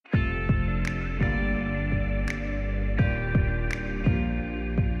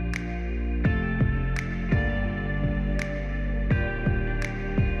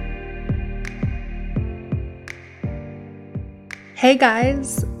Hey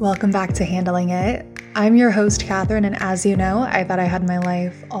guys, welcome back to Handling It. I'm your host, Catherine, and as you know, I thought I had my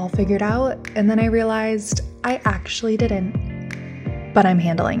life all figured out, and then I realized I actually didn't. But I'm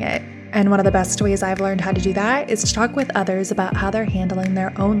handling it. And one of the best ways I've learned how to do that is to talk with others about how they're handling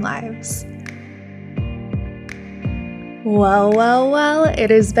their own lives. Well,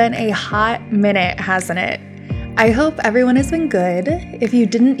 it has been a hot minute, hasn't it? I hope everyone has been good. If you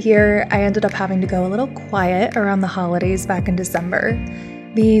didn't hear, I ended up having to go a little quiet around the holidays back in December.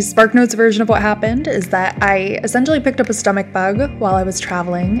 The SparkNotes version of what happened is that I essentially picked up a stomach bug while I was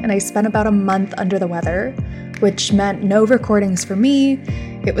traveling, and I spent about a month under the weather, which meant no recordings for me.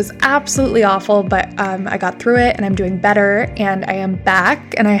 It was absolutely awful, but I got through it and I'm doing better, and I am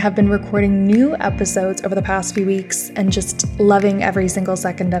back, and I have been recording new episodes over the past few weeks and just loving every single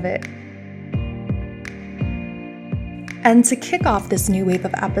second of it. And to kick off this new wave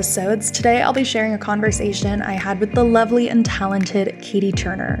of episodes, today I'll be sharing a conversation I had with the lovely and talented Catie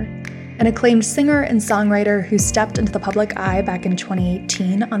Turner, an acclaimed singer and songwriter who stepped into the public eye back in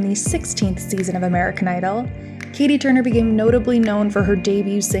 2018 on the 16th season of American Idol. Catie Turner became notably known for her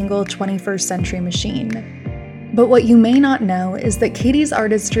debut single, 21st Century Machine. But what you may not know is that Catie's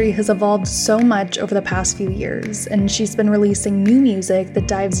artistry has evolved so much over the past few years, and she's been releasing new music that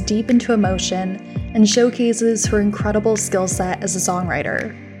dives deep into emotion and showcases her incredible skill set as a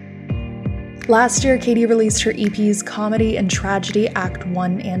songwriter. Last year, Catie released her EPs Comedy and Tragedy Act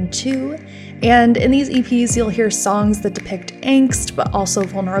 1 and 2, and in these EPs you'll hear songs that depict angst but also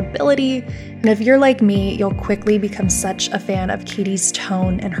vulnerability, and if you're like me, you'll quickly become such a fan of Catie's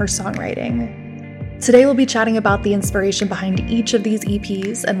tone and her songwriting. Today we'll be chatting about the inspiration behind each of these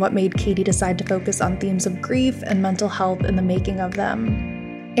EPs and what made Catie decide to focus on themes of grief and mental health in the making of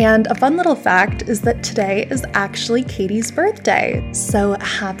them. And a fun little fact is that today is actually Catie's birthday. So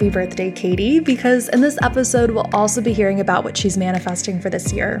happy birthday, Catie, because in this episode we'll also be hearing about what she's manifesting for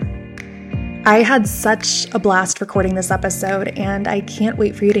this year. I had such a blast recording this episode, and I can't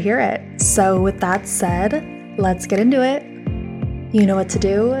wait for you to hear it. So with that said, let's get into it. You know what to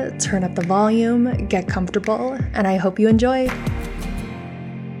do, turn up the volume, get comfortable, and I hope you enjoy.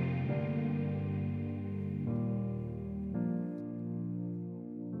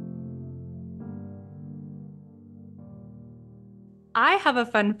 I have a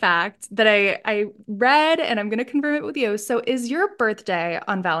fun fact that I read, and I'm going to confirm it with you. So is your birthday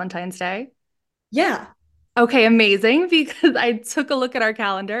on Valentine's Day? Yeah. Okay, amazing, because I took a look at our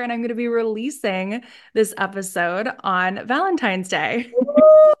calendar and I'm going to be releasing this episode on Valentine's Day.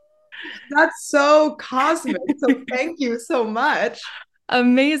 Ooh, that's so cosmic. So thank you so much.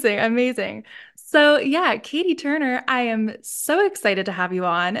 Amazing. So, yeah, Catie Turner, I am so excited to have you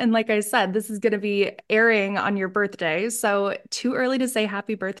on. And like I said, this is going to be airing on your birthday. So, too early to say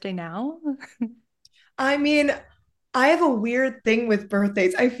happy birthday now? I mean, I have a weird thing with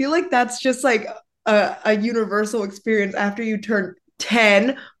birthdays. I feel like that's just like a universal experience after you turn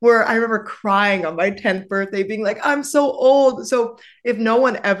 10, where I remember crying on my 10th birthday, being like, I'm so old. So if no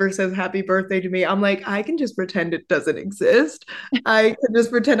one ever says happy birthday to me, I'm like, I can just pretend it doesn't exist. I can just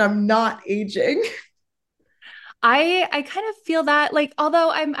pretend I'm not aging. I kind of feel that like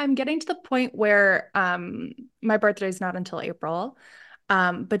although I'm getting to the point where my birthday is not until April.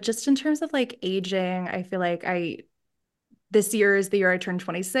 But just in terms of like aging, I feel like I this year is the year I turned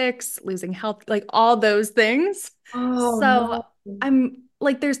 26, losing health, like all those things. Oh So no. I'm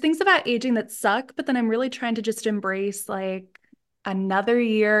like, there's things about aging that suck, but then I'm really trying to just embrace like another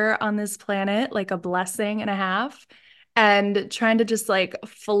year on this planet, like a blessing and a half, and trying to just like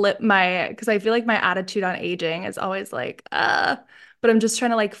flip because I feel like my attitude on aging is always like, but I'm just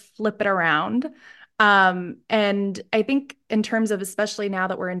trying to like flip it around. And I think in terms of especially now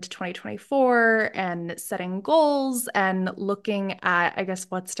that we're into 2024 and setting goals and looking at, I guess,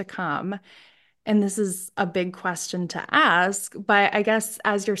 what's to come. And this is a big question to ask, but I guess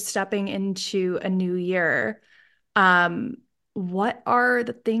as you're stepping into a new year, um, what are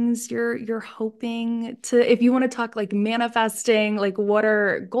the things you're hoping to, if you want to talk like manifesting, like what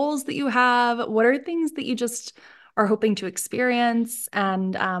are goals that you have? What are things that you just are hoping to experience,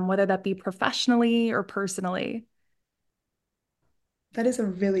 and whether that be professionally or personally? That is a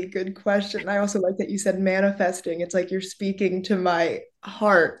really good question. I also like that you said manifesting. It's like you're speaking to my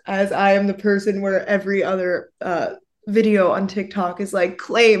heart, as I am the person where every other video on TikTok is like,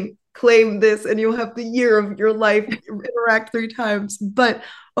 claim this, and you'll have the year of your life, interact 3 times. But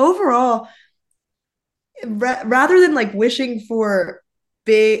overall, rather than like wishing for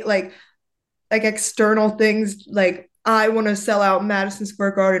big, like external things, like I want to sell out Madison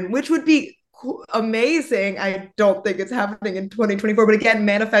Square Garden, which would be amazing. I don't think it's happening in 2024, but again,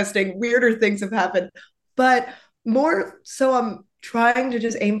 manifesting weirder things have happened. But more so, I'm trying to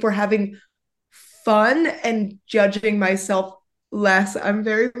just aim for having fun and judging myself less. I'm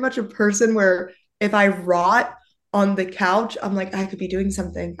very much a person where if I rot on the couch, I'm like, I could be doing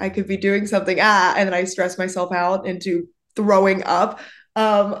something. I could be doing something. And then I stress myself out into throwing up.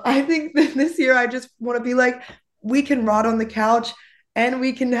 I think that this year I just want to be like, we can rot on the couch and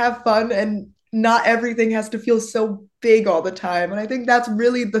we can have fun, and not everything has to feel so big all the time. And I think that's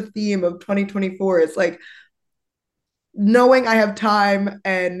really the theme of 2024. It's like knowing I have time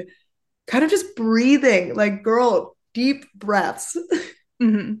and kind of just breathing, like, girl, deep breaths.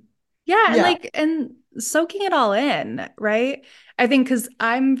 Hmm. Yeah, and Yeah. like and soaking it all in, right? I think because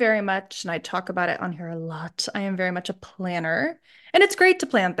I'm very much, and I talk about it on here a lot, I am very much a planner. And it's great to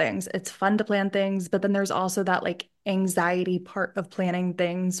plan things. It's fun to plan things, but then there's also that like anxiety part of planning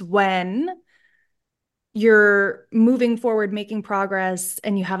things when you're moving forward, making progress,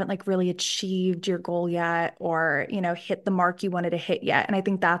 and you haven't like really achieved your goal yet or, hit the mark you wanted to hit yet. And I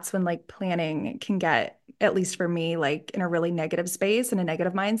think that's when like planning can get, at least for me, like in a really negative space and a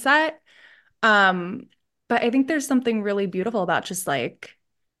negative mindset. Um, but I think there's something really beautiful about just like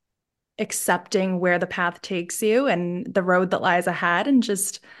accepting where the path takes you and the road that lies ahead and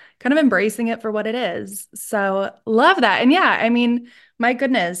just kind of embracing it for what it is. So love that. And yeah, I mean, my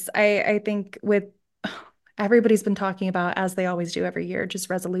goodness, I think with everybody's been talking about, as they always do every year, just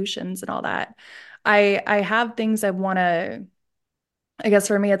resolutions and all that. I have things I want to, I guess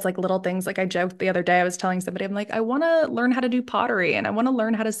for me, it's like little things. Like I joked the other day, I was telling somebody, I'm like, I want to learn how to do pottery and I want to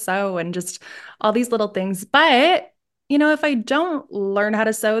learn how to sew and just all these little things. But, if I don't learn how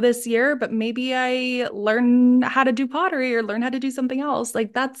to sew this year, but maybe I learn how to do pottery or learn how to do something else,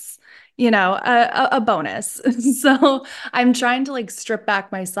 like that's, a bonus. So I'm trying to like strip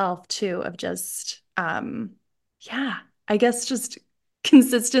back myself too of just, yeah, I guess just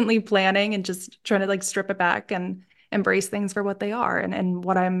consistently planning and just trying to like strip it back and embrace things for what they are and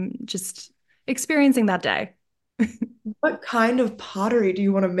what I'm just experiencing that day. What kind of pottery do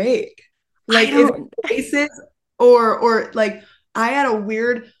you want to make? I Like, is it don't, vases, or like, I had a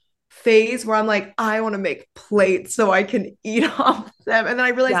weird phase where I'm like, I want to make plates so I can eat off them. And then I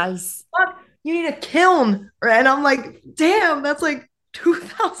realized, yes. fuck, you need a kiln. And I'm like, damn, that's like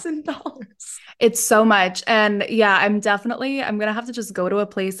 $2,000. It's so much. And yeah, I'm gonna have to just go to a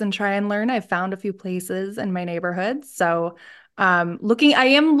place and try and learn. I've found a few places in my neighborhood. So I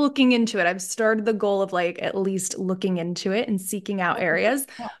am looking into it. I've started the goal of like at least looking into it and seeking out areas.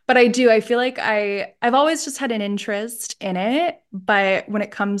 But I feel like I've always just had an interest in it. But when it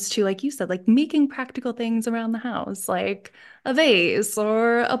comes to, like you said, like making practical things around the house, like a vase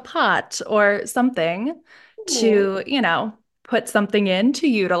or a pot or something Cool. to, put something in to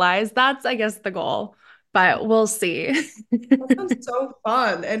utilize. That's, I guess, the goal, but we'll see. That sounds so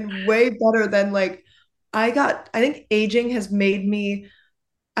fun and way better than like, I think aging has made me,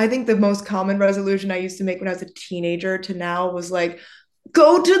 I think the most common resolution I used to make when I was a teenager to now was like,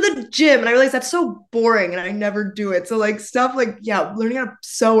 go to the gym. And I realized that's so boring and I never do it. So, like, stuff like, yeah, learning how to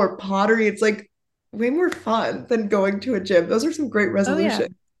sew or pottery, it's like way more fun than going to a gym. Those are some great Oh, yeah.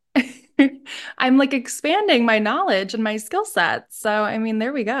 resolutions. I'm like expanding my knowledge and my skill set. So, I mean,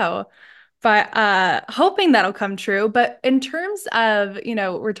 there we go. But hoping that'll come true. But in terms of,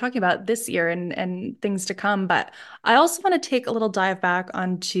 we're talking about this year and things to come, but I also want to take a little dive back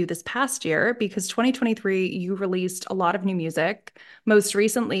onto this past year because 2023, you released a lot of new music. Most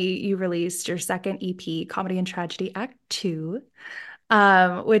recently, you released your second EP, Comedy and Tragedy Act 2,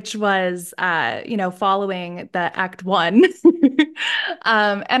 which was, following the Act One.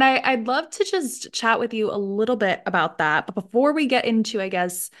 And I'd love to just chat with you a little bit about that. But before we get into, I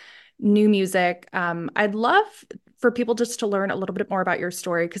guess, new music, I'd love for people just to learn a little bit more about your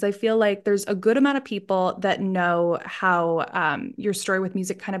story because I feel like there's a good amount of people that know how your story with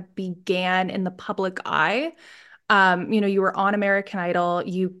music kind of began in the public eye. You were on American Idol.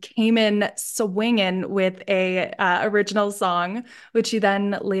 You came in swinging with a original song, which you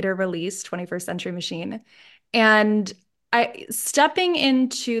then later released, 21st Century Machine. And I stepping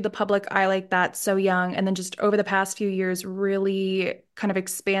into the public eye like that so young, and then just over the past few years, really kind of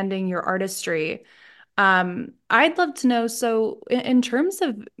expanding your artistry. I'd love to know. So, in terms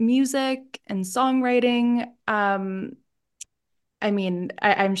of music and songwriting, I mean,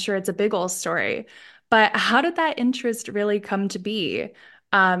 I'm sure it's a big old story, but how did that interest really come to be?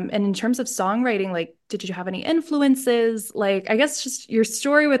 And in terms of songwriting, like, did you have any influences? Like, I guess just your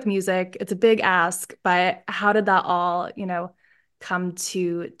story with music, it's a big ask, but how did that all, come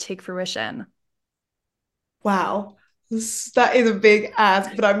to take fruition? Wow. That is a big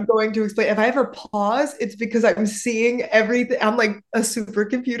ask, but I'm going to explain. If I ever pause, it's because I'm seeing everything. I'm like a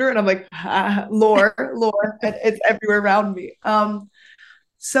supercomputer, and I'm like, lore, and it's everywhere around me.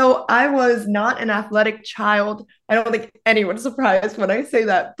 So I was not an athletic child. I don't think anyone's surprised when I say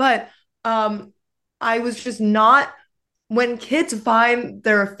that, but um, I was just not. When kids find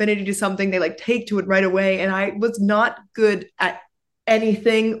their affinity to something, they like take to it right away, and I was not good at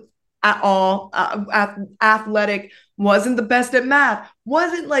anything at all. Athletic, wasn't the best at math,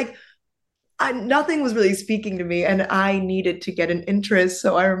 wasn't like nothing was really speaking to me, and I needed to get an interest.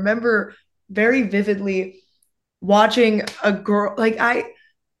 So I remember very vividly watching a girl like I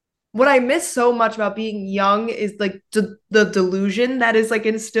what I miss so much about being young is like the delusion that is like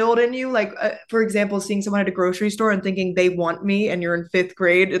instilled in you. Like, for example, seeing someone at a grocery store and thinking they want me and you're in fifth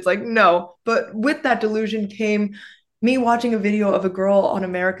grade. It's like, no. But with that delusion came me watching a video of a girl on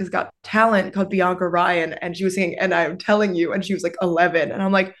America's Got Talent called Bianca Ryan. And she was singing, and I'm telling you, and she was like 11. And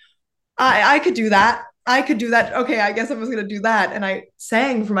I'm like, I could do that. I could do that. Okay, I guess I was going to do that. And I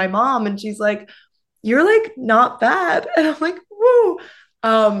sang for my mom, and she's like, you're like not bad. And I'm like, woo.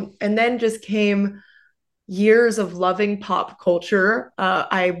 And then just came years of loving pop culture.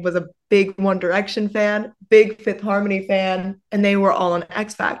 I was a big One Direction fan, big Fifth Harmony fan, and they were all on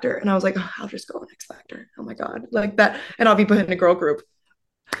X Factor. And I was like, oh, I'll just go on X Factor. Oh my God, like that. And I'll be put in a girl group.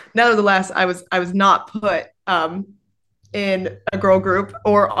 Nevertheless, I was not put in a girl group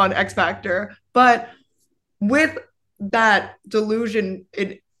or on X Factor. But with that delusion,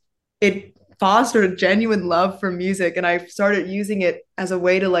 it fostered a genuine love for music, and I started using it as a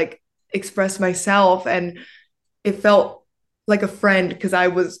way to like express myself, and it felt like a friend because I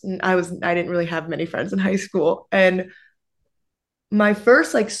didn't really have many friends in high school, and my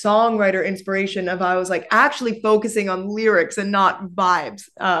first like songwriter inspiration of I was like actually focusing on lyrics and not vibes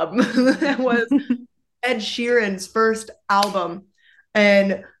was Ed Sheeran's first album,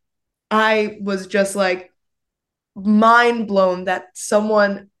 and I was just like mind blown that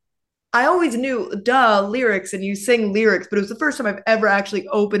someone I always knew, duh, lyrics, and you sing lyrics, but it was the first time I've ever actually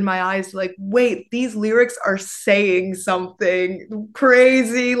opened my eyes to like, wait, these lyrics are saying something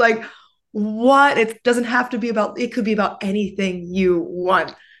crazy. Like, what? It doesn't have to be about, it could be about anything you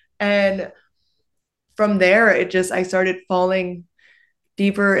want. And from there, I started falling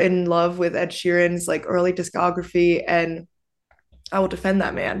deeper in love with Ed Sheeran's like early discography. And I will defend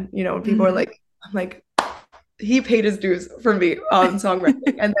that man. When people are Mhm. like, I'm like, he paid his dues for me on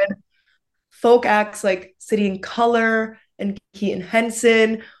songwriting. And then folk acts like City and Color and Keaton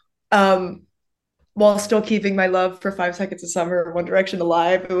Henson, um, while still keeping my love for 5 Seconds of Summer, One Direction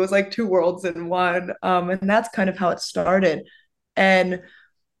alive. It was like two worlds in one. And that's kind of how it started. And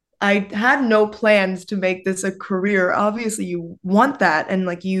I had no plans to make this a career. Obviously, you want that, and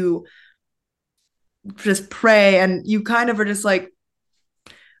like you just pray, and you kind of are just like,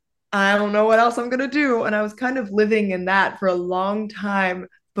 I don't know what else I'm gonna do. And I was kind of living in that for a long time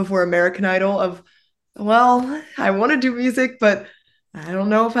before American Idol of, well, I want to do music, but I don't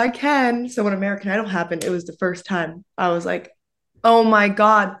know if I can. So when American Idol happened, it was the first time I was like, oh my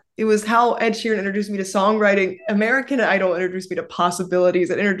God. It was how Ed Sheeran introduced me to songwriting. American Idol introduced me to possibilities.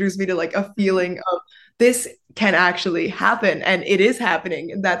 It introduced me to like a feeling of this can actually happen, and it is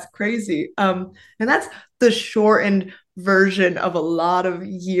happening, and that's crazy. And that's the shortened version of a lot of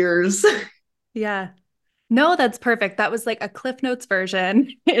years. Yeah. No, that's perfect. That was like a Cliff Notes version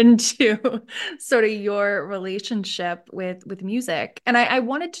into sort of your relationship with music. And I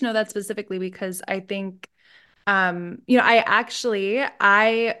wanted to know that specifically because I think I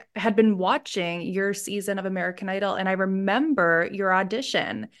had been watching your season of American Idol and I remember your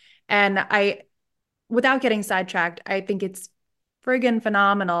audition. And without getting sidetracked, I think it's friggin'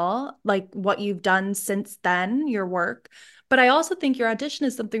 phenomenal, like what you've done since then, your work. But I also think your audition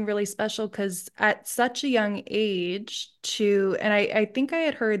is something really special because at such a young age, and I think I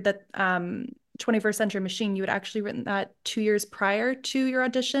had heard that 21st Century Machine, you had actually written that 2 years prior to your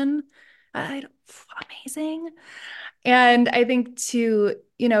audition. I don't, amazing. And I think to,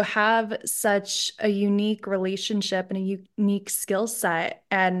 have such a unique relationship and a unique skill set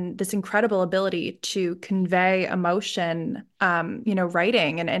and this incredible ability to convey emotion,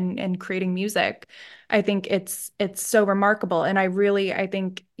 writing and creating music, I think it's so remarkable. And I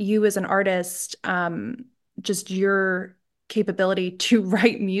think you as an artist, just your capability to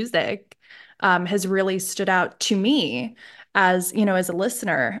write music, has really stood out to me as a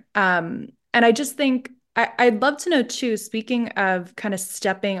listener. And I just think I'd love to know too, speaking of kind of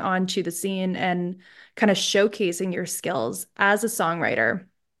stepping onto the scene and kind of showcasing your skills as a songwriter.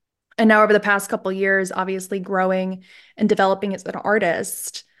 And now over the past couple of years, obviously growing and developing as an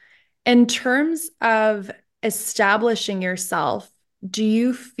artist. In terms of establishing yourself, do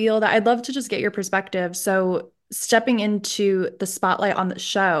you feel that I'd love to just get your perspective. So, stepping into the spotlight on the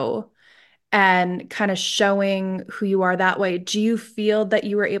show and kind of showing who you are that way, do you feel that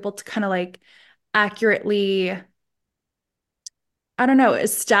you were able to kind of like accurately, I don't know,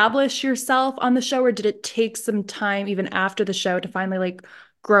 establish yourself on the show, or did it take some time even after the show to finally like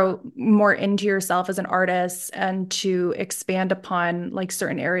grow more into yourself as an artist and to expand upon like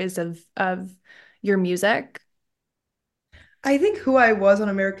certain areas of your music? I think who I was on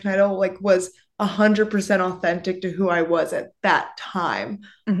American Idol like was 100% authentic to who I was at that time.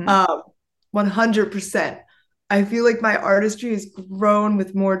 Hmm. Um, 100%. I feel like my artistry has grown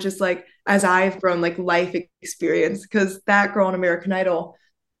with more just like as I've grown, like life experience. Because that girl on American Idol,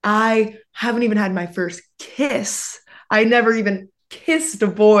 I haven't even had my first kiss. I never even kissed a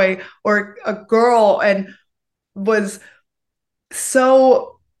boy or a girl and was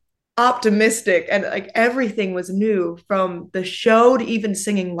so optimistic, and like everything was new from the show to even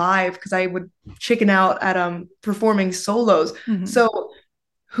singing live because I would chicken out at performing solos. Hmm. So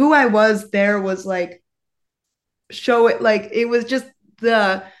who I was there was like show it, like it was just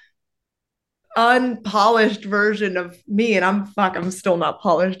the unpolished version of me, and I'm still not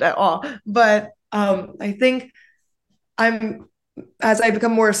polished at all. But I think I'm as I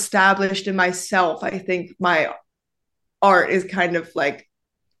become more established in myself, I think my art is kind of like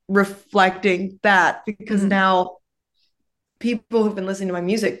reflecting that, because Hmm. now people who've been listening to my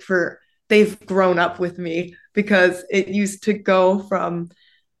music for they've grown up with me, because it used to go from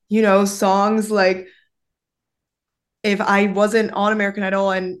songs like, if I wasn't on American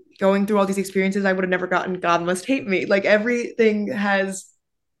Idol and going through all these experiences, I would have never gotten God Must Hate Me. Like everything has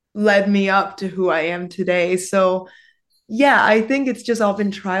led me up to who I am today. So yeah, I think it's just all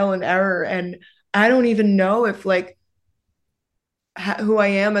been trial and error, and I don't even know if like who I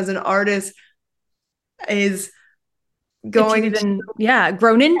am as an artist is If you've going to. even, yeah,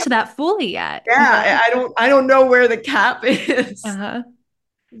 grown into that fully yet, you Yeah, know? I don't know where the cap is. Uh-huh.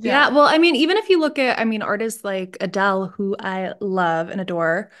 Yeah, Yeah. well, I mean, even if you look at, I mean, artists like Adele, who I love and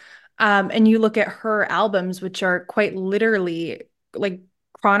adore, and you look at her albums, which are quite literally like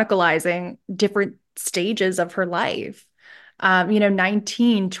chronicalizing different stages of her life.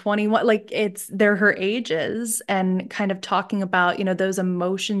 19, 21, like they're her ages and kind of talking about, those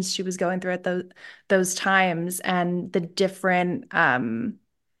emotions she was going through at those times and the different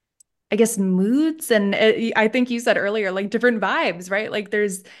I guess moods and I think you said earlier like different vibes, right? Like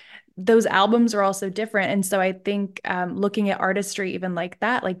there's those albums are also different. And so I think looking at artistry even like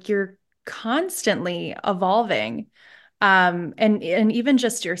that, like you're constantly evolving. And even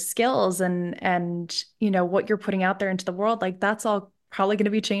just your skills and what you're putting out there into the world, like that's all probably going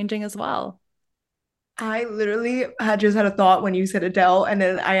to be changing as well. I literally had just had a thought when you said Adele, and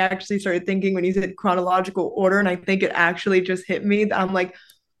then I actually started thinking when you said chronological order, and I think it actually just hit me that I'm like,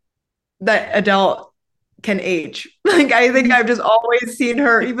 that Adele can age. Like I think I've just always seen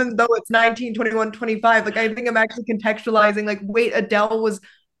her, even though it's 19, 21, 25. Like I think I'm actually contextualizing, like, wait, Adele was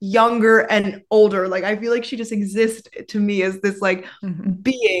younger and older. Like I feel like she just exists to me as this like Mhm.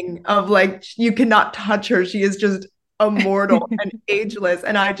 being of like you cannot touch her. She is just immortal and ageless.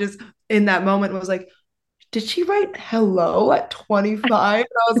 And I just in that moment was like, did she write hello at 25? And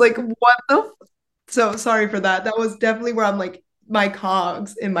I was like, what the so sorry for that. That was definitely where I'm like, my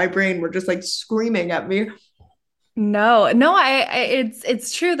cogs in my brain were just like screaming at me. No, no,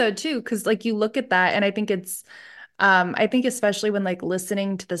 it's true though too, because like you look at that and I think especially when like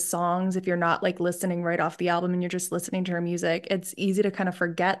listening to the songs, if you're not like listening right off the album and you're just listening to her music, it's easy to kind of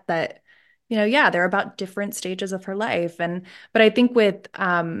forget that, yeah, they're about different stages of her life. But I think with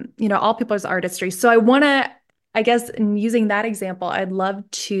all people's artistry. So I guess in using that example, I'd love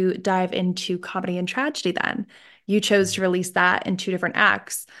to dive into comedy and tragedy then. You chose to release that in two different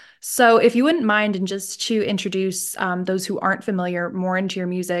acts. So, if you wouldn't mind, and just to introduce those who aren't familiar more into your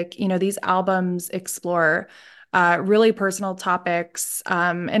music, these albums explore really personal topics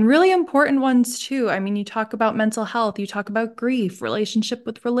and really important ones too. I mean, you talk about mental health, you talk about grief, relationship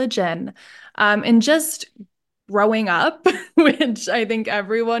with religion, and just growing up, which I think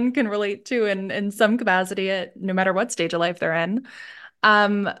everyone can relate to in some capacity, at no matter what stage of life they're in.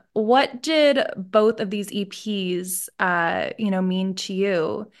 What did both of these EPs, mean to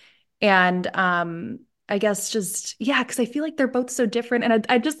you? And I guess just yeah, because I feel like they're both so different, and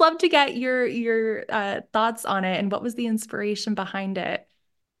I'd just love to get your thoughts on it and what was the inspiration behind it.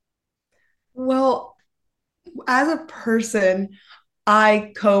 Well, as a person,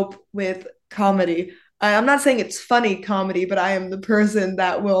 I cope with comedy. I'm not saying it's funny comedy, but I am the person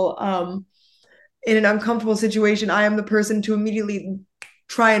that will, in an uncomfortable situation, I am the person to immediately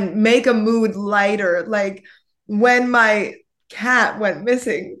try and make a mood lighter. Like when my cat went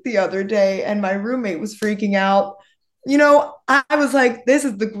missing the other day and my roommate was freaking out, I was like, this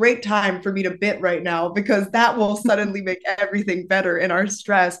is the great time for me to bit right now because that will suddenly make everything better in our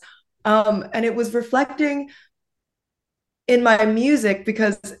stress. And it was reflecting in my music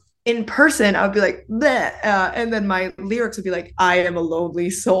because in person I would be like, bleh, and then my lyrics would be like, I am a lonely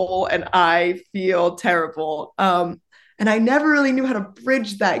soul and I feel terrible. And I never really knew how to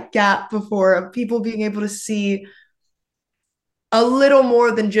bridge that gap before of people being able to see a little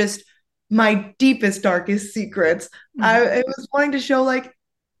more than just my deepest, darkest secrets. I was wanting to show like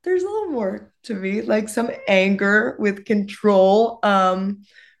there's a little more to me, like some anger with control.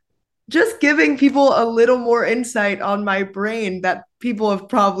 Just giving people a little more insight on my brain that people have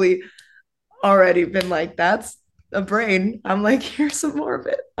probably already been like, that's a brain. I'm like, here's some more of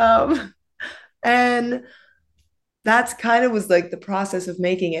it. And that's kind of was like the process of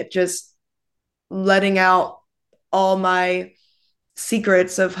making it, just letting out all my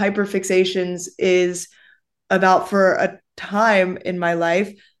secrets of hyperfixations is about for a time in my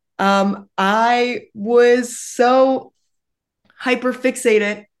life. I was so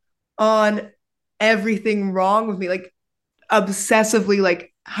hyperfixated on everything wrong with me, like obsessively,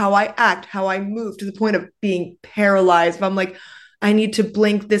 like how I act, how I move, to the point of being paralyzed. If I'm like, I need to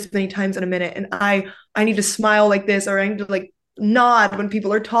blink this many times in a minute, and I need to smile like this, or I need to like nod when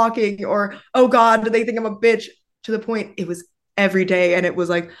people are talking, or oh God, do they think I'm a bitch? To the point it was every day, and it was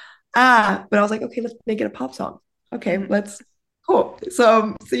like, but I was like, okay, let's make it a pop song. Okay, let's cool.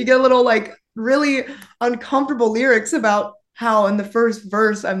 So you get a little like really uncomfortable lyrics about how in the first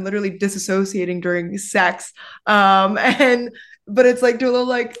verse I'm literally disassociating during sex. And but it's like do a little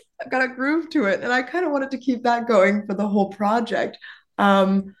like I've got a groove to it. And I kind of wanted to keep that going for the whole project.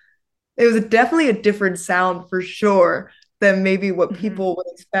 It was definitely a different sound for sure than maybe what people would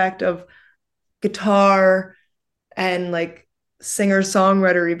expect of guitar and like singer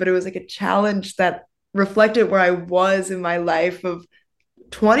songwritery, but it was like a challenge that reflected where I was in my life of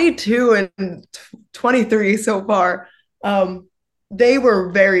 22 and 23 so far. They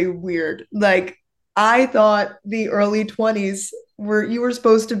were very weird. Like I thought the early 20s were you were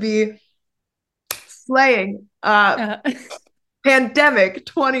supposed to be slaying. Pandemic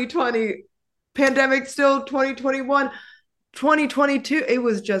 2020, pandemic still 2021, 2022. It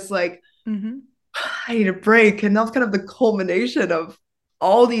was just like I need a break. And that was kind of the culmination of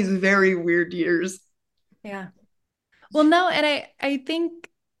all these very weird years. Yeah. Well, no, and I think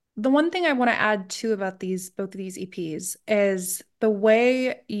the one thing I want to add too about both of these EPs is the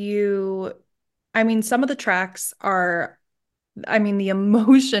way I mean, some of the tracks are, I mean, the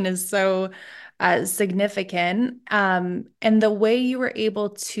emotion is so significant. And the way you were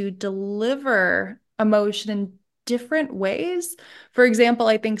able to deliver emotion in different ways. For example,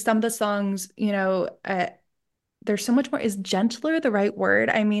 I think some of the songs, there's so much more, is gentler the right word?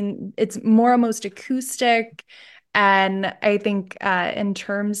 I mean, it's more almost acoustic. And I think in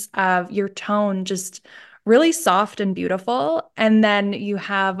terms of your tone, just really soft and beautiful. And then you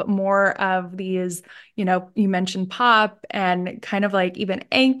have more of these, you mentioned pop and kind of like even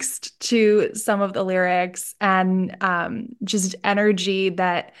angst to some of the lyrics and just energy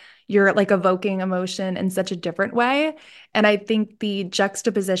that you're like evoking emotion in such a different way. And I think the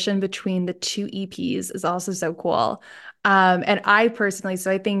juxtaposition between the two EPs is also so cool. And I personally,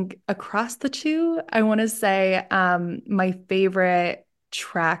 so I think across the two, I want to say my favorite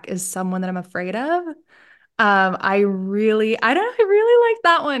track is Someone That I'm Afraid of. I really like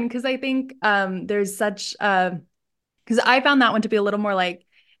that one because I think there's such because I found that one to be a little more like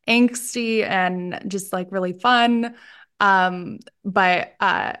angsty and just like really fun. But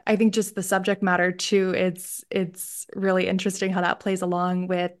I think just the subject matter too, it's really interesting how that plays along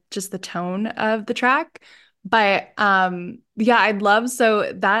with just the tone of the track. But yeah, I'd love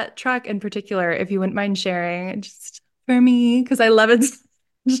so that track in particular, if you wouldn't mind sharing, just for me, because I love it.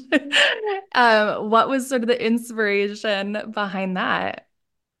 What was sort of the inspiration behind that?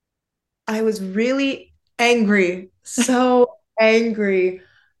 I was really angry, so angry.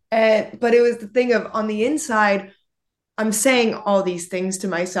 But it was the thing of on the inside, I'm saying all these things to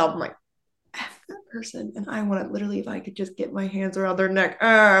myself. I'm like, F that person. And I want to literally, if I could just get my hands around their neck.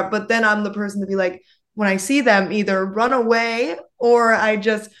 But then I'm the person to be like, when I see them, either run away or I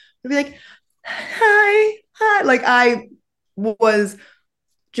just be like, hi, hi. Like I was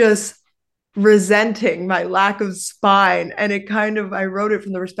just resenting my lack of spine. And it kind of, I wrote it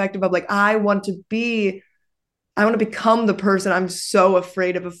from the perspective of like, I want to become the person I'm so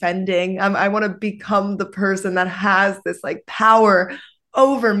afraid of offending. I want to become the person that has this like power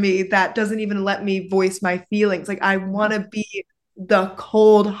over me that doesn't even let me voice my feelings. Like I want to be the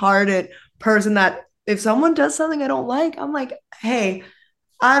cold-hearted person that if someone does something I don't like, I'm like, hey,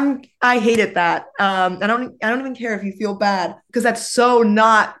 I hated that. I don't even care if you feel bad because that's so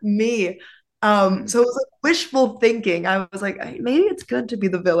not me. Mhm. So it was like wishful thinking. I was like, maybe it's good to be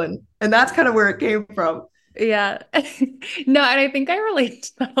the villain. And that's kind of where it came from. Yeah. No, and I think I relate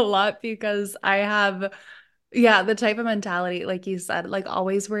to that a lot because I have, yeah, the type of mentality, like you said, like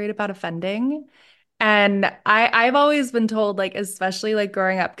always worried about offending. And I've always been told, like, especially like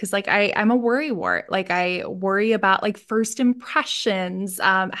growing up, because like I'm a worry wart. Like I worry about like first impressions,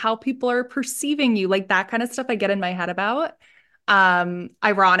 how people are perceiving you, like that kind of stuff I get in my head about.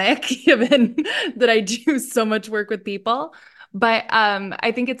 Ironic, given that I do so much work with people. But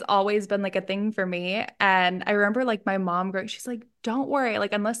I think it's always been like a thing for me. And I remember like my mom growing, she's like, don't worry,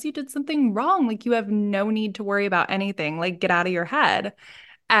 like unless you did something wrong, like you have no need to worry about anything. Like get out of your head.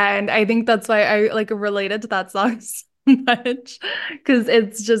 And I think that's why I like related to that song so much because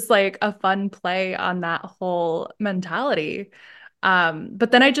it's just like a fun play on that whole mentality.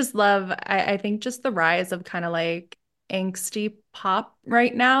 But then I just love, I think just the rise of kind of like angsty pop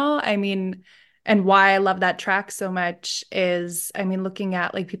right now. I mean, and why I love that track so much is, I mean, looking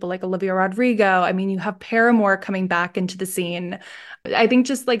at like people like Olivia Rodrigo, I mean, you have Paramore coming back into the scene. I think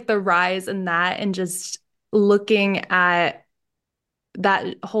just like the rise in that and just looking at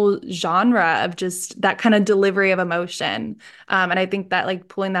that whole genre of just that kind of delivery of emotion. And I think that like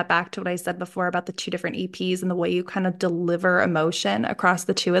pulling that back to what I said before about the two different EPs and the way you kind of deliver emotion across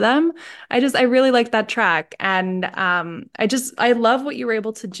the two of them. I really like that track. And I love what you were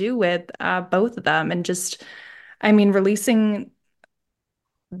able to do with both of them and just, I mean, releasing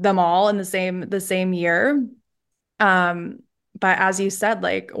them all in the same year. Um, but as you said,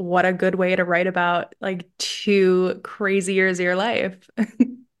 like what a good way to write about like two crazy years of your life.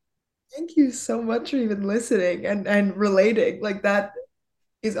 Thank you so much for even listening and relating. Like that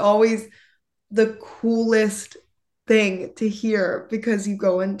is always the coolest thing to hear because you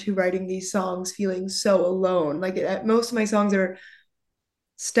go into writing these songs feeling so alone. Like most of my songs are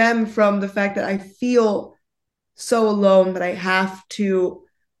stem from the fact that I feel so alone that I have to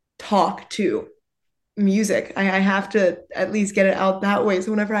talk to music. I have to at least get it out that way.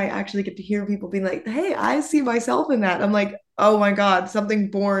 So whenever I actually get to hear people being like, hey, I see myself in that, I'm like, oh my God,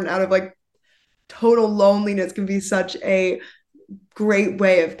 something born out of like total loneliness can be such a great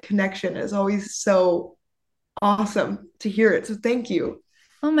way of connection. It's always so awesome to hear it. So thank you.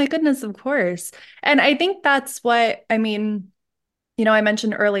 Oh my goodness, of course. And I think that's what, I mean, I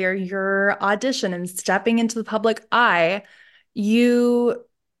mentioned earlier your audition and stepping into the public eye. You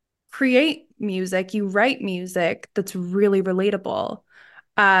create music, you write music that's really relatable.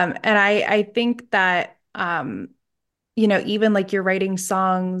 And I think that, even like you're writing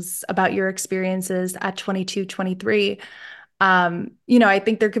songs about your experiences at 22, 23. I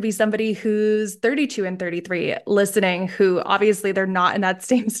think there could be somebody who's 32 and 33 listening who obviously they're not in that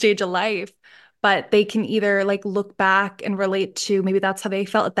same stage of life, but they can either like look back and relate to maybe that's how they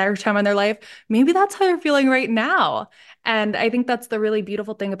felt at their time in their life. Maybe that's how they're feeling right now. And I think that's the really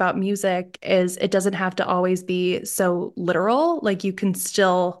beautiful thing about music is it doesn't have to always be so literal. Like you can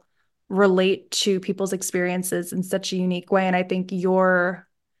still relate to people's experiences in such a unique way. And I think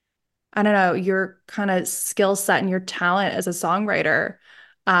I don't know, your kind of skill set and your talent as a songwriter.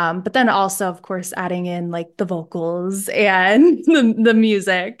 But then also, of course, adding in like the vocals and the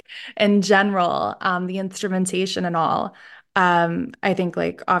music in general, the instrumentation and all. I think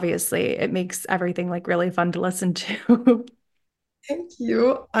like obviously it makes everything like really fun to listen to. Thank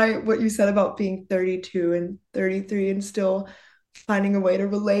you. I what you said about being 32 and 33 and still finding a way to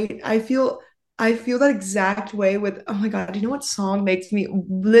relate. I feel that exact way with oh my God, do you know what song makes me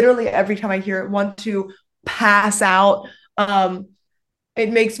literally every time I hear it want to pass out? It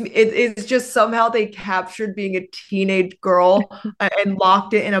makes me it's just somehow they captured being a teenage girl and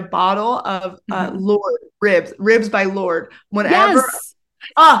locked it in a bottle of Mhm. Lord Ribs by Lord. Yes.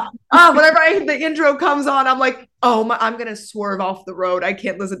 Whenever the intro comes on, I'm like, oh my, I'm gonna swerve off the road. I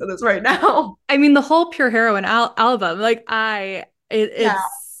can't listen to this right now. I mean, the whole Pure Heroine album, like Yeah,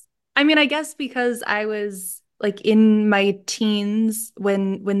 I mean, I guess because I was like in my teens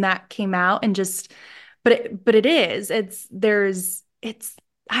when that came out, and just, but it is, it's,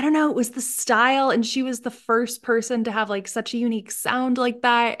 I don't know, it was the style, and she was the first person to have like such a unique sound like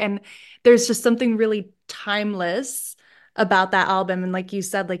that, and there's just something really timeless about that album, and like you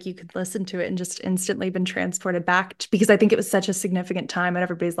said, like you could listen to it and just instantly been transported back because I think it was such a significant time in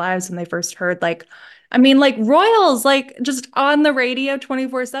everybody's lives when they first heard like I mean like Royals like just on the radio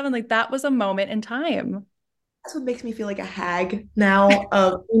 24/7 like that was a moment in time. that's what makes me feel like a hag now.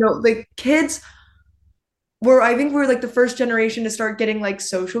 Like kids I think we're like the first generation to start getting like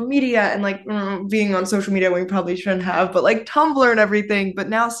social media and like being on social media when we probably shouldn't have, but like Tumblr and everything. But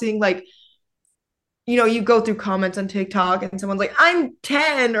now seeing like, you go through comments on TikTok and someone's like, I'm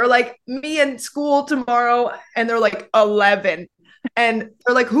 10, or like me in school tomorrow, and they're like 11. And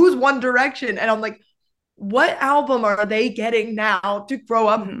they're like, who's One Direction? And I'm like, what album are they getting now to grow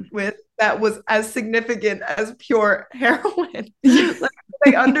up Mhm. with that was as significant as pure heroin? Yeah. Like,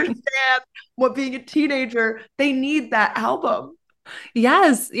 they understand what being a teenager, they need that album.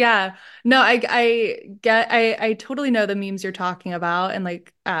 Yes, yeah. No, I totally know the memes you're talking about and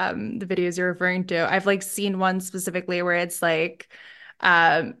like the videos you're referring to. I've like seen one specifically where it's like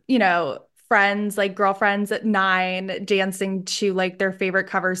friends, like girlfriends at 9 dancing to like their favorite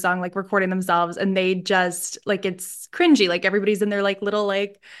cover song, like recording themselves, and they just like it's cringy. Like everybody's in their like little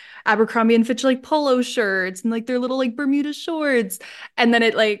like Abercrombie and Fitch like polo shirts and like their little like Bermuda shorts. And then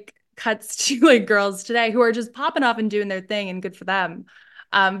it like cuts to like girls today who are just popping off and doing their thing and good for them.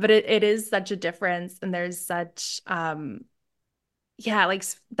 But it is such a difference, and there's such yeah, like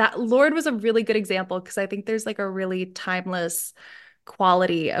that Lord was a really good example because I think there's like a really timeless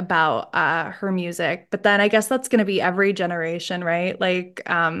quality about her music. But then I guess that's going to be every generation, right? Like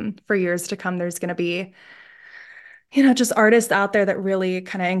for years to come, there's going to be just artists out there that really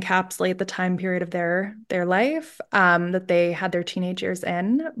kind of encapsulate the time period of their life that they had their teenage years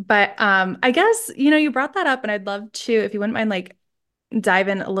in. But I guess, you brought that up and I'd love to, if you wouldn't mind, like dive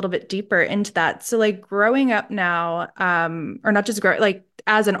in a little bit deeper into that. So like growing up now, or not just grow, like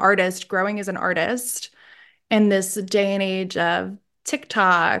as an artist, growing as an artist in this day and age of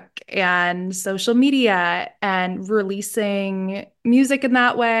TikTok and social media and releasing music in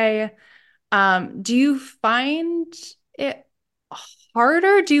that way. Do you find it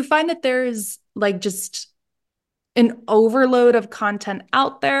harder? Do you find that there's like just an overload of content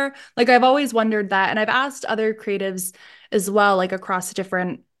out there? Like I've always wondered that, and I've asked other creatives as well, like across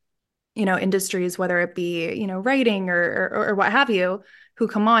different, industries, whether it be, writing or what have you, who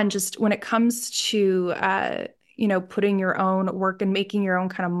come on just when it comes to putting your own work and making your own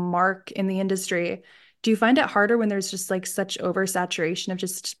kind of mark in the industry. Do you find it harder when there's just like such oversaturation of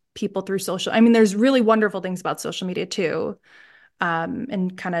just people through social? I mean, there's really wonderful things about social media too,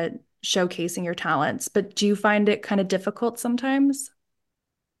 and kind of showcasing your talents, but do you find it kind of difficult sometimes?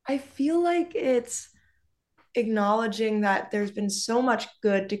 I feel like it's acknowledging that there's been so much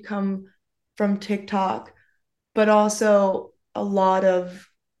good to come from TikTok, but also a lot of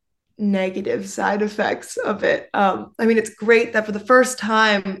negative side effects of it. I mean, it's great that for the first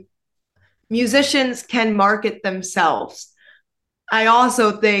time, musicians can market themselves. I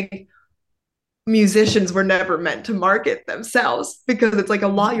also think musicians were never meant to market themselves because it's like a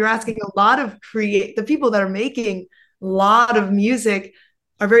lot, you're asking a lot of the people that are making a lot of music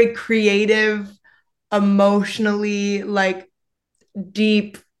are very creative, emotionally like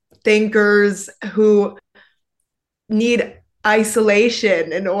deep thinkers who need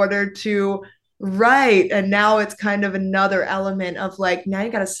isolation in order to write. And now it's kind of another element of like, now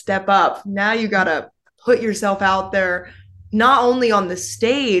you got to step up. Now you got to put yourself out there, not only on the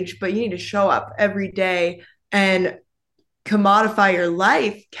stage, but you need to show up every day and commodify your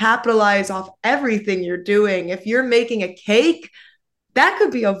life, capitalize off everything you're doing. If you're making a cake, that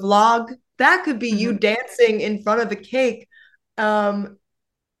could be a vlog, that could be you Mhm. dancing in front of a cake. And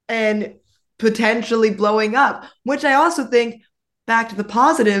potentially blowing up, which I also think back to the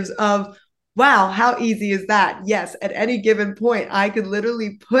positives of wow, how easy is that? Yes, at any given point, I could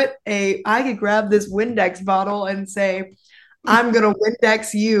literally I could grab this Windex bottle and say, I'm going to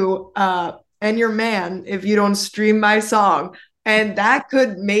Windex you and your man if you don't stream my song. And that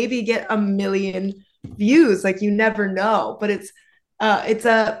could maybe get a million views. Like you never know, but it's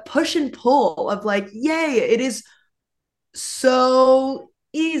a push and pull of like, yay, it is so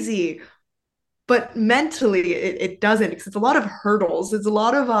easy, but mentally it doesn't because it's a lot of hurdles. It's a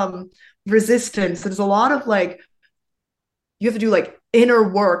lot of resistance. There's a lot of like you have to do like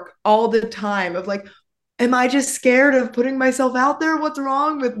inner work all the time of like, am I just scared of putting myself out there? What's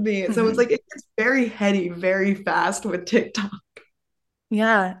wrong with me? So it's Mhm. like it gets very heady very fast with TikTok.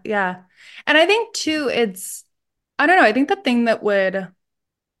 Yeah, yeah. And I think too, I don't know, I think the thing that would,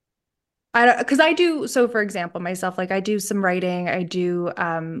 I don't, because I do, so for example, myself, like I do some writing, I do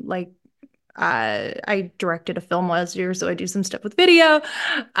I directed a film last year, so I do some stuff with video,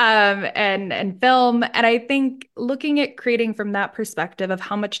 and film. And I think looking at creating from that perspective of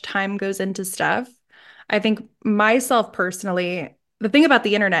how much time goes into stuff, I think myself personally, the thing about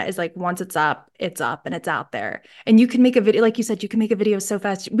the internet is like once it's up and it's out there. And you can make a video, like you said, you can make a video so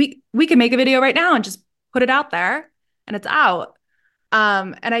fast. We can make a video right now and just put it out there and it's out.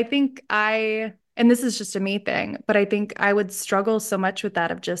 And I think and this is just a me thing, but I think I would struggle so much with that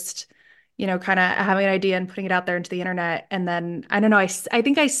of just, kind of having an idea and putting it out there into the internet. And then I don't know, I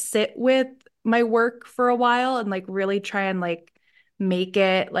think I sit with my work for a while and like really try and like make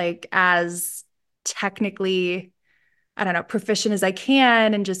it like as technically, I don't know, proficient as I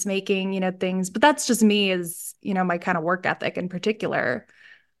can and just making, things. But that's just me as, my kind of work ethic in particular.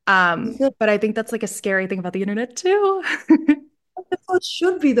 I feel But I think that's like a scary thing about the internet too. that's what it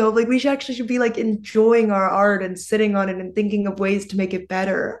should be though. Like we should be like enjoying our art and sitting on it and thinking of ways to make it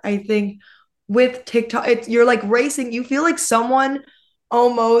better. I think with TikTok, you're like racing. You feel like someone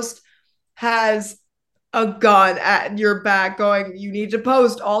almost has a gun at your back going, you need to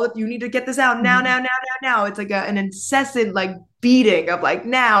post all of, you need to get this out now, now, Mhm. now, now, now. It's like an incessant like beating of like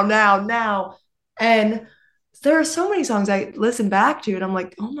now, now, now. And there are so many songs I listen back to and I'm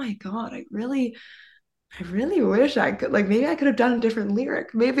like, oh my God, I really wish I could, like, maybe I could have done a different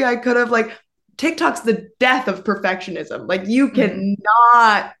lyric. Maybe I could have, like, TikTok's the death of perfectionism. Like, you Mhm.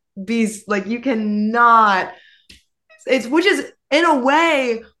 cannot you cannot, which is in a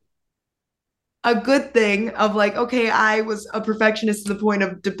way a good thing of like, okay, I was a perfectionist to the point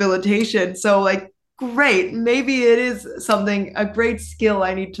of debilitation. So, like, great. Maybe it is something, a great skill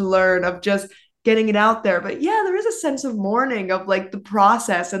I need to learn of just getting it out there. But yeah, there is a sense of mourning of like the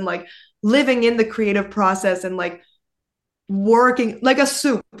process and like living in the creative process and like working like a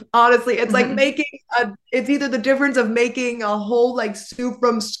soup. Honestly, it's like Mhm. making it's either the difference of making a whole like soup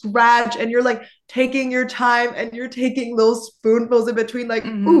from scratch and you're like taking your time and you're taking little spoonfuls in between, like, ooh,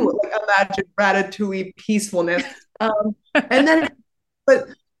 Mhm. like imagine ratatouille peacefulness. um and then but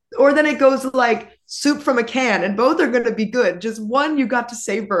or then it goes like soup from a can, and both are going to be good. Just one you got to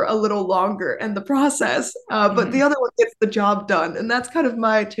savor a little longer and the process, but the Mhm. other one gets the job done, and that's kind of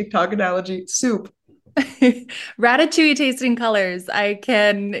my TikTok analogy: soup. Ratatouille tasting colors. I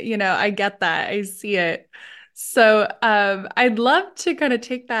can, I get that. I see it. So, I'd love to kind of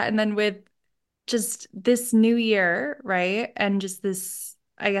take that and then with just this new year, right? And just this,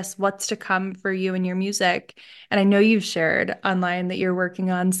 I guess, what's to come for you and your music. And I know you've shared online that you're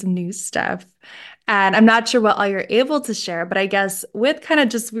working on some new stuff. And I'm not sure what all you're able to share, but I guess with kind of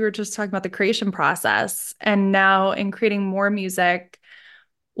just, we were just talking about the creation process and now in creating more music.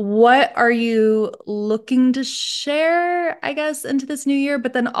 What are you looking to share, I guess, into this new year?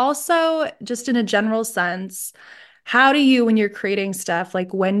 But then also, just in a general sense, how do you, when you're creating stuff,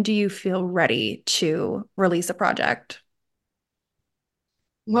 like when do you feel ready to release a project?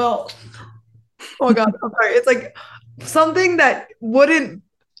 Well, oh my God, I'm sorry. It's like something that wouldn't,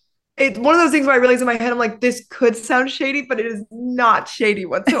 it's one of those things where I realize in my head, I'm like, this could sound shady, but it is not shady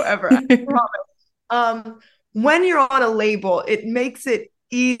whatsoever. I promise. Um, when you're on a label, it makes it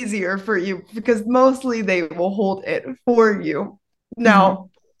easier for you because mostly they will hold it for you. Mhm. Now,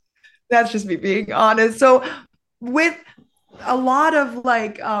 that's just me being honest. So with a lot of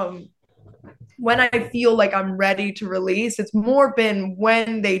like when I feel like I'm ready to release, it's more been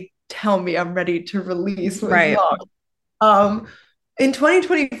when they tell me I'm ready to release my Right. song. Um, in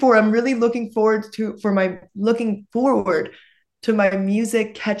 2024, I'm really looking forward to my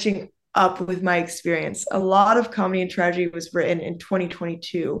music catching up with my experience. A lot of comedy and tragedy was written in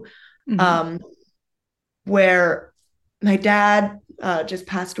 2022, Mhm. um, where my dad just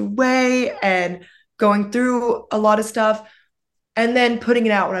passed away and going through a lot of stuff, and then putting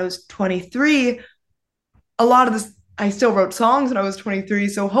it out when I was 23. A lot of this, I still wrote songs when I was 23,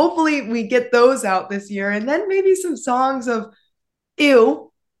 so hopefully we get those out this year, and then maybe some songs of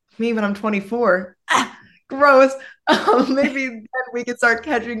ew, me when I'm 24. Ah, gross. Maybe then we can start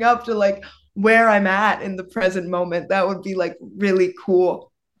catching up to like where I'm at in the present moment. That would be like really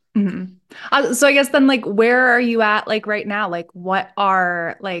cool. Mhm. So I guess then like where are you at like right now? Like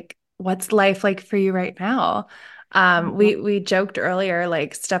what's life like for you right now? We joked earlier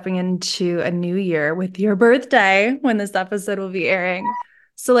like stepping into a new year with your birthday when this episode will be airing.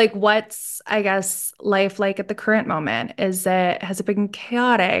 So like what's I guess life like at the current moment? Has it been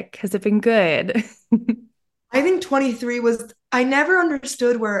chaotic? Has it been good? I think 23 was, I never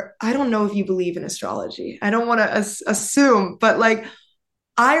understood where, I don't know if you believe in astrology. I don't want to assume, but like,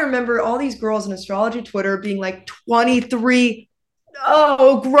 I remember all these girls in astrology Twitter being like 23,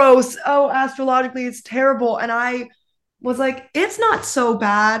 oh, gross. Oh, astrologically, it's terrible. And I was like, it's not so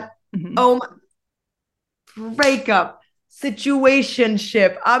bad. Mhm. Oh, breakup,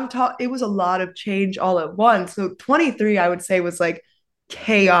 situationship. It was a lot of change all at once. So 23, I would say, was like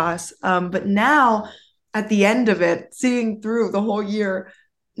chaos. But now at the end of it, seeing through the whole year,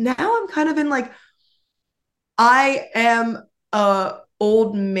 now I'm kind of in like, I am a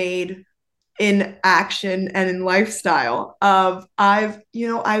old maid in action and in lifestyle of I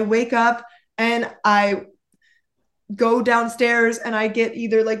wake up and I go downstairs and I get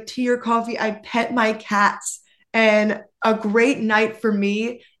either like tea or coffee. I pet my cats. And a great night for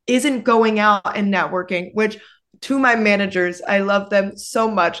me isn't going out and networking, which to my managers, I love them so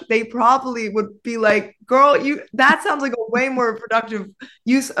much. They probably would be like, girl, you that sounds like a way more productive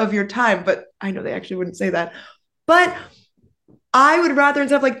use of your time. But I know they actually wouldn't say that. But I would rather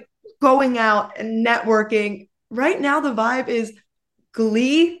instead of like going out and networking, right now the vibe is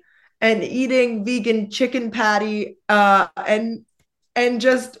Glee and eating vegan chicken patty and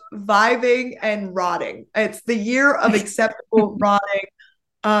just vibing and rotting. It's the year of acceptable rotting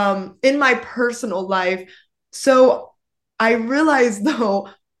in my personal life. So I realize though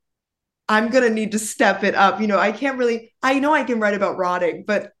I'm gonna need to step it up. I can't really I know I can write about rotting,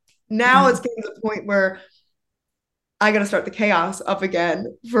 but now it's Mhm. getting to the point where I gotta start the chaos up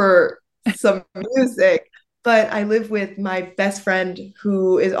again for some music. But I live with my best friend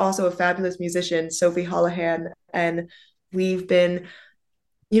who is also a fabulous musician, Sophie Holohan, and we've been,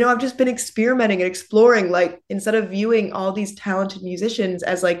 I've just been experimenting and exploring, like instead of viewing all these talented musicians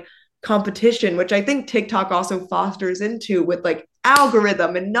as like competition, which I think TikTok also fosters into with like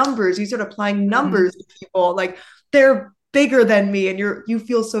algorithm and numbers. You start applying numbers Mhm. to people, like they're bigger than me and you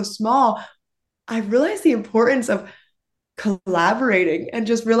feel so small. I realized the importance of collaborating and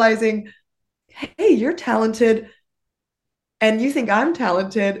just realizing, hey, you're talented and you think I'm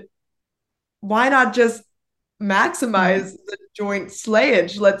talented. Why not just maximize Mhm. the joint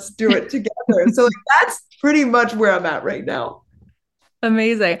slayage? Let's do it together. So like, that's pretty much where I'm at right now.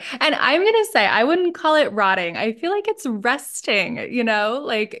 Amazing. And I'm gonna say, I wouldn't call it rotting. I feel like it's resting,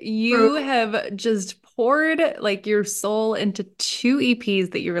 like you True. have just poured like your soul into two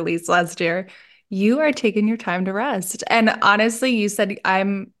EPs that you released last year. You are taking your time to rest. And honestly, you said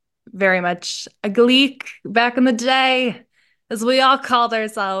I'm very much a gleek back in the day, as we all called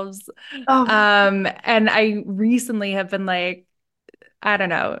ourselves. Oh, And I recently have been like, I don't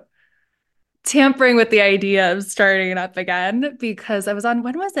know, tampering with the idea of starting it up again because I was on,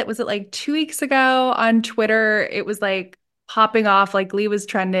 when was it? Was it like 2 weeks ago on Twitter? It was like popping off, like Glee was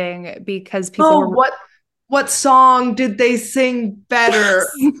trending because people oh, were, what song did they sing better?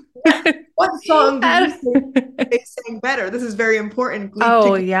 What song do you yes. think they sang better? This is very important. Glee Oh,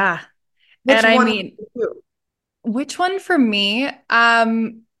 particular. yeah. Which And I one? mean, which one for me?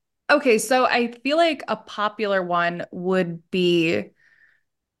 Okay, so I feel like a popular one would be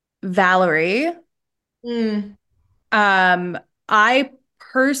Valerie. Mm, Um, I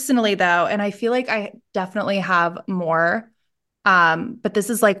personally though, and I feel like I definitely have more. But this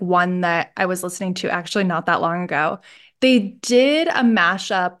is like one that I was listening to actually not that long ago. They did a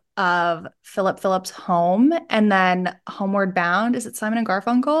mashup of Philip Phillips' Home and then Homeward Bound. Is it Simon and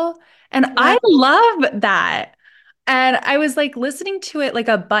Garfunkel? And yeah. I love that. And I was like listening to it like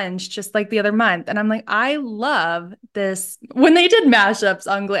a bunch just like the other month. And I'm like, I love this. When they did mashups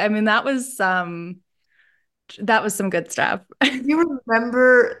on Glee, I mean, that was some good stuff. You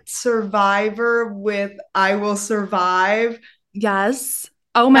remember Survivor with I Will Survive? Yes.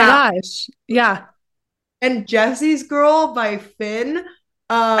 Oh my That gosh. Yeah, and Jesse's Girl by Finn.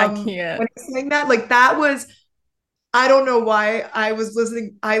 I can't. When he sang that, like that was, I don't know why I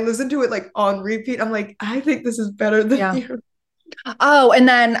listened to it like on repeat. I'm like, I think this is better than Yeah. you. Oh, and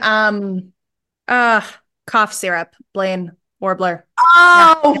then uh cough syrup, Blaine Warbler.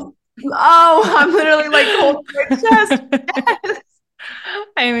 Yeah. Oh, I'm literally like holding my chest. Yes.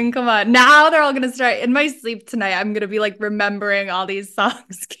 I mean, come on. Now they're all gonna start in my sleep tonight. I'm gonna be like remembering all these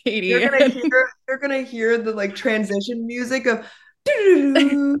songs, You're Katie. gonna hear you're gonna hear the like transition music of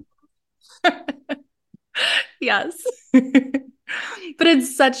Yes. But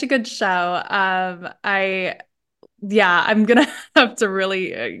it's such a good show. I'm gonna have to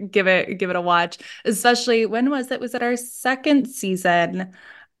really give it a watch. Especially when was it? Was it our second season?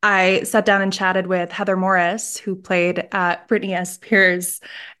 I sat down and chatted with Heather Morris, who played Britney S. Spears,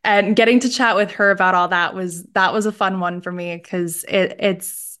 and getting to chat with her about all that was a fun one for me because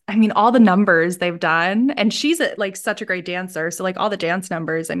it's I mean all the numbers they've done, and she's like such a great dancer, so like all the dance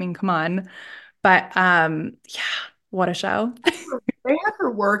numbers. I mean, come on, but yeah, what a show. they have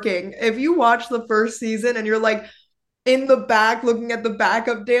her working. If you watch the first season and you're like in the back looking at the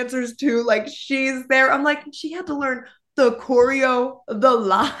backup dancers too, like she's there. I'm like, she had to learn the choreo, the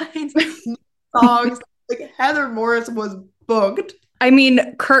lines, the songs. Like Heather Morris was booked. I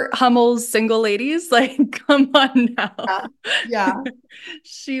mean, Kurt Hummel's Single Ladies, like, come on now. Yeah. Yeah.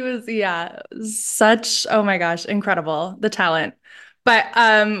 She was, yeah, such, oh my gosh, incredible, the talent. But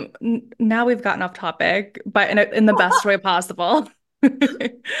now we've gotten off topic, but in the best way possible.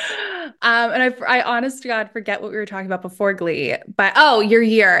 And I honest to God forget what we were talking about before Glee, but oh,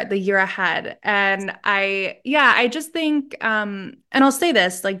 the year ahead. And I just think, and I'll say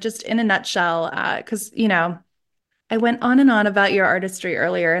this, like just in a nutshell, because, I went on and on about your artistry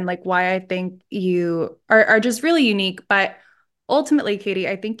earlier and like why I think you are just really unique. But ultimately, Catie,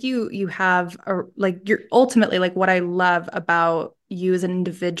 I think you have like you're ultimately like what I love about you as an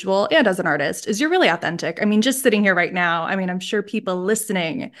individual and as an artist is you're really authentic. I mean, just sitting here right now, I mean, I'm sure people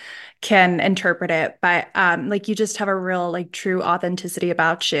listening can interpret it, but like you just have a real like true authenticity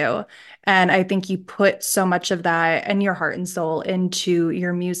about you. And I think you put so much of that and your heart and soul into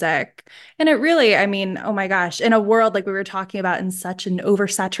your music. And it really, I mean, oh my gosh, in a world like we were talking about in such an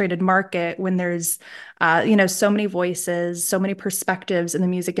oversaturated market when there's, so many voices, so many perspectives in the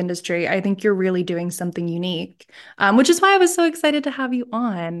music industry, I think you're really doing something unique, which is why I was so excited to have you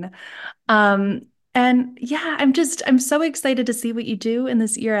on. Um, and yeah, I'm so excited to see what you do in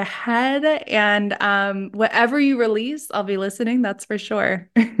this year ahead. And whatever you release, I'll be listening, that's for sure.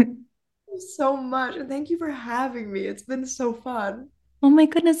 Thank you so much. And thank you for having me. It's been so fun. Oh my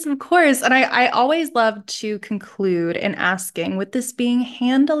goodness, of course. And I always love to conclude in asking, with this being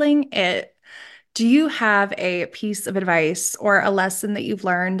handling it, do you have a piece of advice or a lesson that you've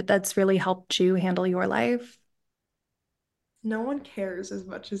learned that's really helped you handle your life? No one cares as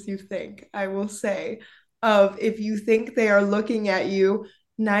much as you think, I will say. Of if you think they are looking at you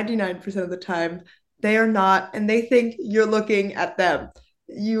 99% of the time, they are not, and they think you're looking at them.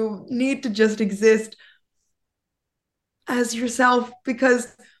 You need to just exist as yourself because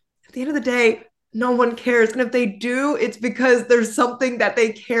at the end of the day, no one cares. And if they do, it's because there's something that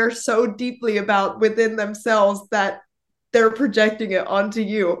they care so deeply about within themselves that they're projecting it onto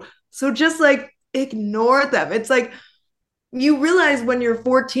you. So just like ignore them. It's like you realize when you're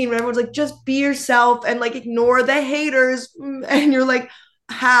 14, when everyone's like, just be yourself and like ignore the haters. And you're like,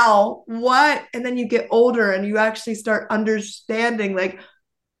 how? What? And then you get older and you actually start understanding like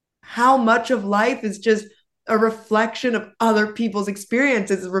how much of life is just a reflection of other people's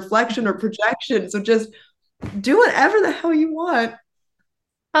experiences, a reflection or projection. So just do whatever the hell you want,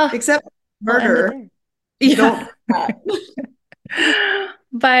 Oh, except we'll end it murder. there. Don't Yeah. do that.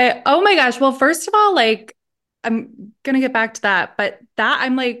 But oh my gosh, well, first of all, like I'm gonna get back to that, but that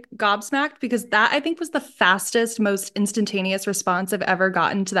I'm like gobsmacked because that I think was the fastest, most instantaneous response I've ever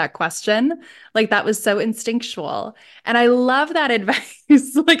gotten to that question. Like that was so instinctual. And I love that advice,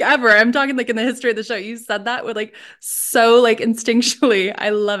 like ever. I'm talking like in the history of the show. You said that with like so like instinctually. I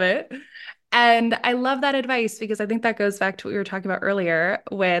love it. And I love that advice because I think that goes back to what we were talking about earlier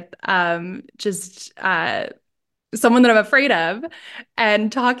with just someone that I'm afraid of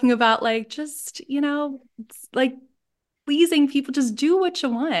and talking about like just, like pleasing people, just do what you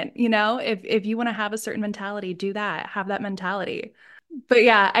want, if you want to have a certain mentality, do that, have that mentality. But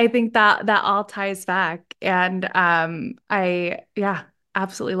yeah, I think that all ties back and I yeah,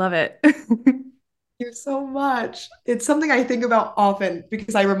 absolutely love it. You so much. It's something I think about often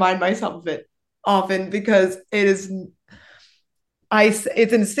because I remind myself of it often because it's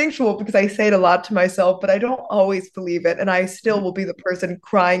instinctual because I say it a lot to myself, but I don't always believe it. And I still will be the person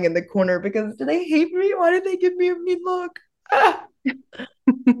crying in the corner because do they hate me? Why did they give me a mean look? Ah.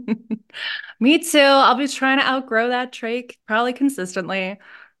 Me too. I'll be trying to outgrow that trait probably consistently.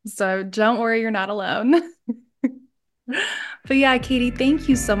 So don't worry, you're not alone. But yeah, Catie, thank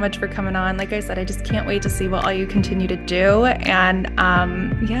you so much for coming on. Like I said, I just can't wait to see what all you continue to do. And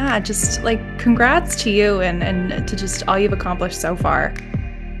yeah, just like congrats to you and to just all you've accomplished so far.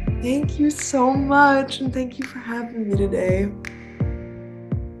 Thank you so much. And thank you for having me today.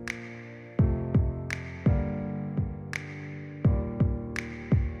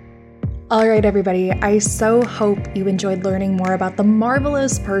 All right, everybody. I so hope you enjoyed learning more about the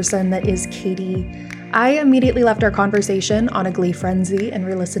marvelous person that is Catie. I immediately left our conversation on a Glee frenzy and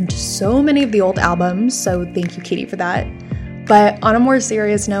re-listened to so many of the old albums, so thank you, Catie, for that. But on a more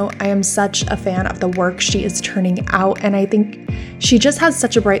serious note, I am such a fan of the work she is turning out, and I think she just has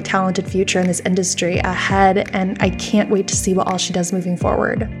such a bright, talented future in this industry ahead, and I can't wait to see what all she does moving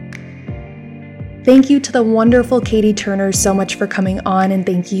forward. Thank you to the wonderful Catie Turner so much for coming on, and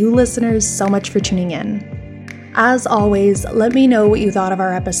thank you, listeners, so much for tuning in. As always, let me know what you thought of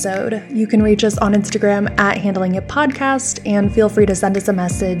our episode. You can reach us on Instagram at Handling It Podcast, and feel free to send us a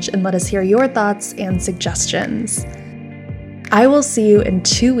message and let us hear your thoughts and suggestions. I will see you in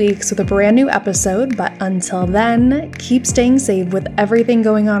 2 weeks with a brand new episode, but until then, keep staying safe with everything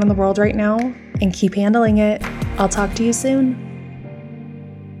going on in the world right now, and keep handling it. I'll talk to you soon.